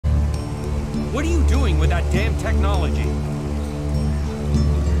What are you doing with that damn technology?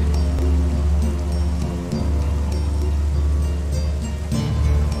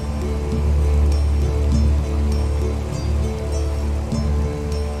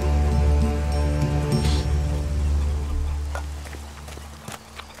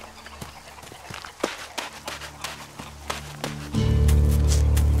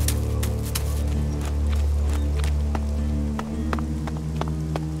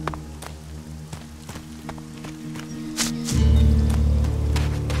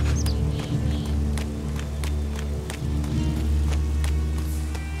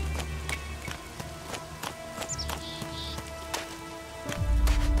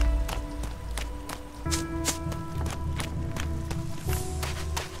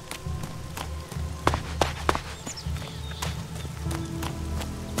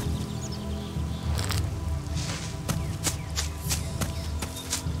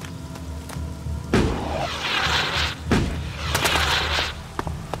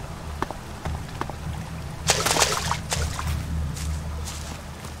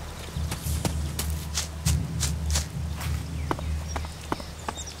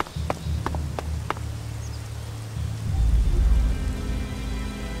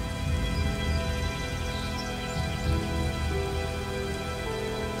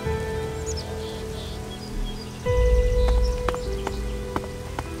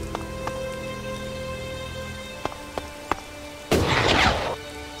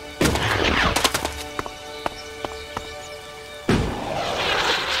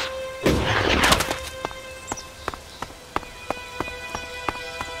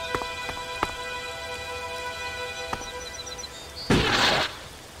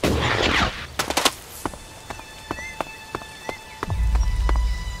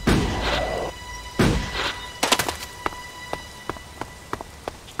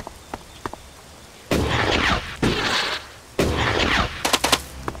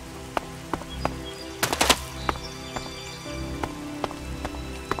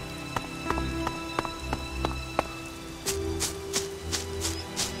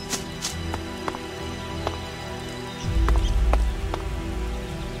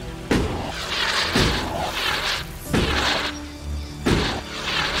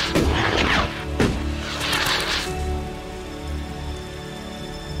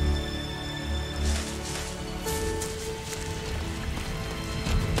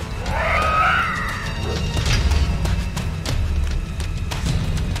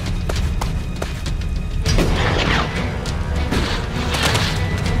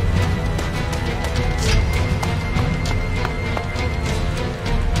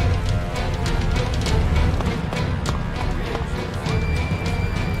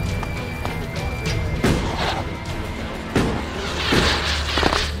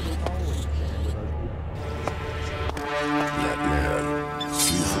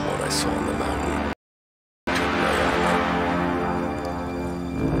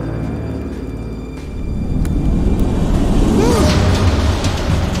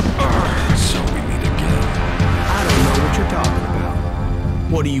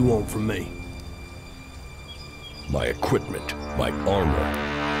 What do you want from me? My equipment, my armor.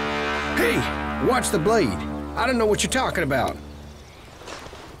 Hey, watch the blade. I don't know what you're talking about.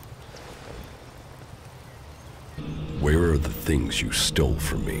 Where are the things you stole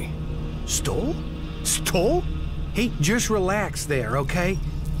from me? Stole? Stole? Hey, just relax there, okay?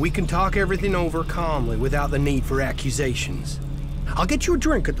 We can talk everything over calmly without the need for accusations. I'll get you a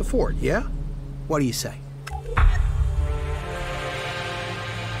drink at the fort, yeah? What do you say?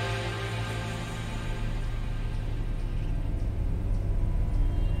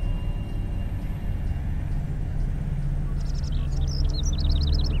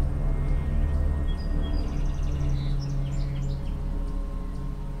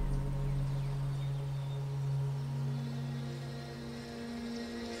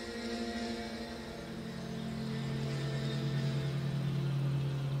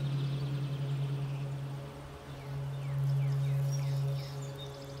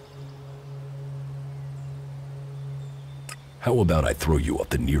 How about I throw you off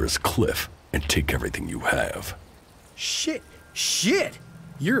the nearest cliff and take everything you have? Shit!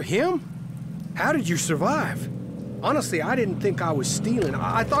 You're him? How did you survive? Honestly, I didn't think I was stealing.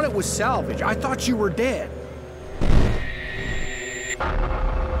 I thought it was salvage. I thought you were dead.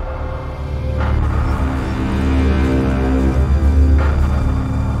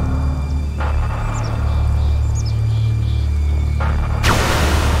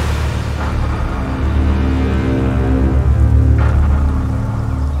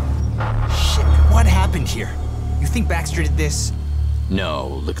 Here. You think Baxter did this? No,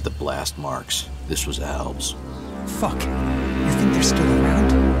 look at the blast marks. This was Alb's. Fuck. You think they're still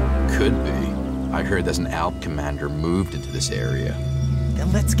around? Could be. I heard there's an Alb commander moved into this area.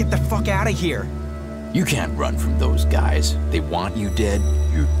 Then let's get the fuck out of here. You can't run from those guys. They want you dead,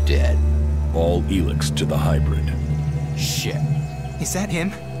 you're dead. All ELEX to the hybrid. Shit. Is that him?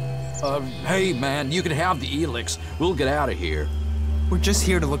 Hey man, you can have the ELEX. We'll get out of here. We're just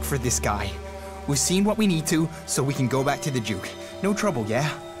here to look for this guy. We've seen what we need to, so we can go back to the Duke. No trouble,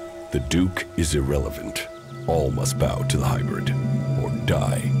 yeah? The Duke is irrelevant. All must bow to the hybrid, or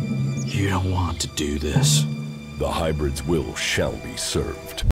die. You don't want to do this. The hybrid's will shall be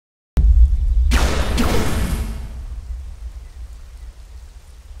served.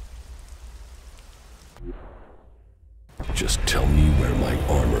 Just tell me where my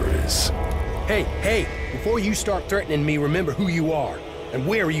armor is. Hey, before you start threatening me, remember who you are and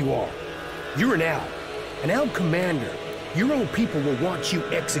where you are. You're an Alb commander. Your own people will want you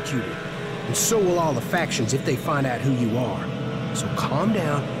executed, and so will all the factions if they find out who you are. So calm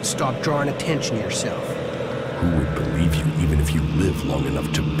down and stop drawing attention to yourself. Who would believe you even if you live long enough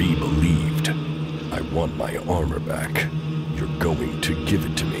to be believed? I want my armor back. You're going to give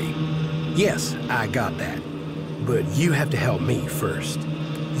it to me. Yes, I got that. But you have to help me first.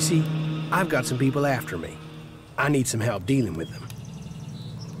 You see, I've got some people after me. I need some help dealing with them.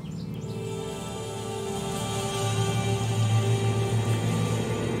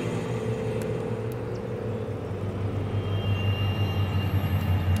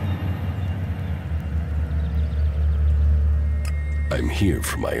 I'm here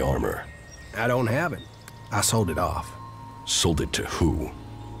for my armor. I don't have it. I sold it off. Sold it to who?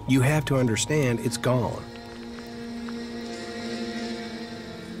 You have to understand, it's gone.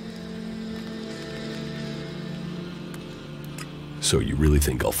 So you really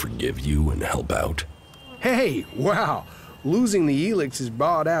think I'll forgive you and help out? Hey, wow. Losing the ELEX has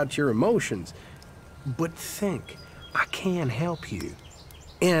brought out your emotions. But think, I can help you.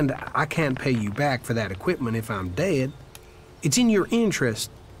 And I can't pay you back for that equipment if I'm dead. It's in your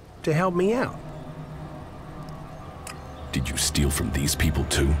interest to help me out. Did you steal from these people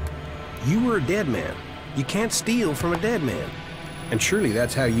too? You were a dead man. You can't steal from a dead man. And surely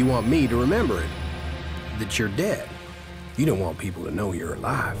that's how you want me to remember it. That you're dead. You don't want people to know you're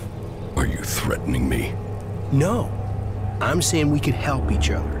alive. Are you threatening me? No. I'm saying we could help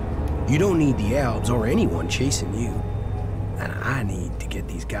each other. You don't need the Albs or anyone chasing you. And I need to get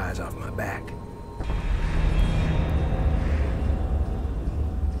these guys off my back.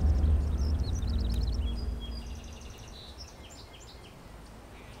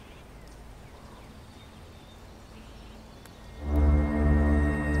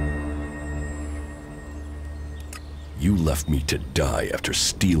 You left me to die after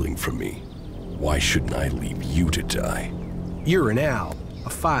stealing from me. Why shouldn't I leave you to die? You're an Alb,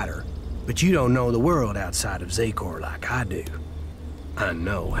 a fighter, but you don't know the world outside of Zakor like I do. I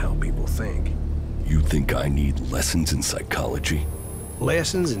know how people think. You think I need lessons in psychology?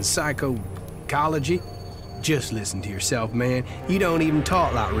 Lessons in psychology? Just listen to yourself, man. You don't even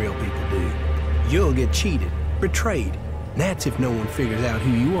talk like real people do. You'll get cheated, betrayed, and that's if no one figures out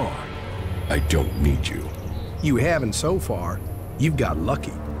who you are. I don't need you. You haven't so far. You've got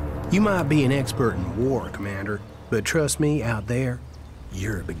lucky. You might be an expert in war, Commander, but trust me, out there,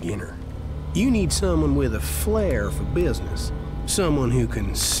 you're a beginner. You need someone with a flair for business. Someone who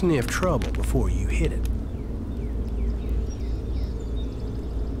can sniff trouble before you hit it.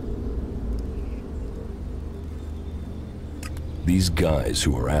 These guys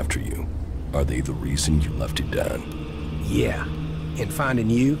who are after you, are they the reason you left it down? Yeah, and finding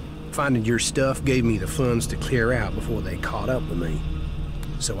your stuff gave me the funds to clear out before they caught up with me.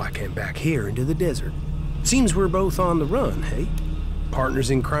 So I came back here into the desert. Seems we're both on the run, hey?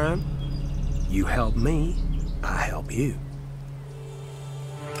 Partners in crime? You help me, I help you.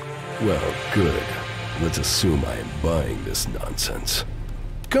 Well, good. Let's assume I am buying this nonsense.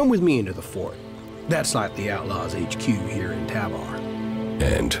 Come with me into the fort. That's like the Outlaws HQ here in Tabar.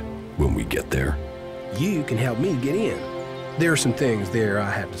 And when we get there? You can help me get in. There are some things there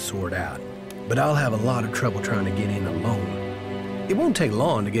I have to sort out, but I'll have a lot of trouble trying to get in alone. It won't take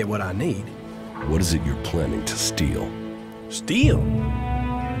long to get what I need. What is it you're planning to steal? Steal?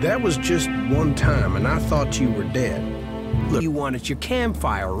 That was just one time, and I thought you were dead. Look, you wanted your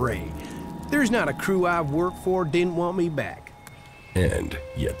campfire raid. There's not a crew I've worked for didn't want me back. And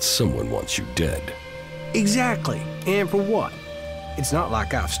yet someone wants you dead. Exactly. And for what? It's not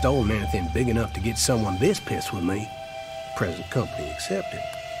like I've stolen anything big enough to get someone this pissed with me. Present company accepted.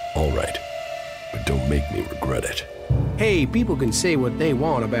 All right, but don't make me regret it. Hey, people can say what they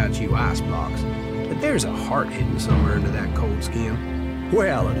want about you ice blocks, but there's a heart hidden somewhere under that cold skin.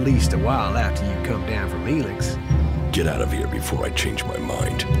 Well, at least a while after you come down from ELEX. Get out of here before I change my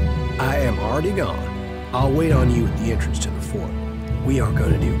mind. I am already gone. I'll wait on you at the entrance to the fort. We are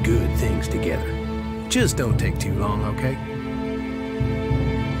gonna do good things together. Just don't take too long, okay?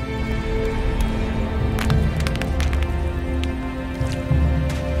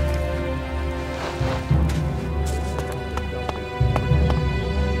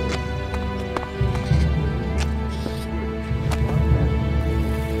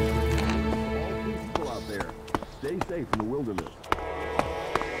 Stay safe in the wilderness.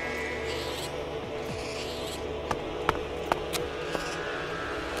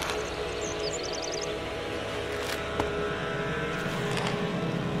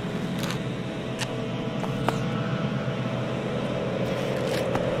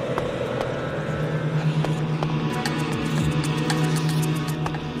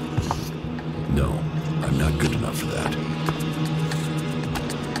 No, I'm not good enough for that.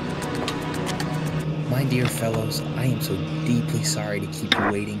 My dear fellows, I am so deeply sorry to keep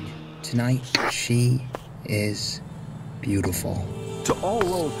you waiting. Tonight, she is beautiful. To all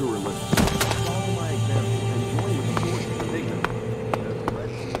roles who are listening,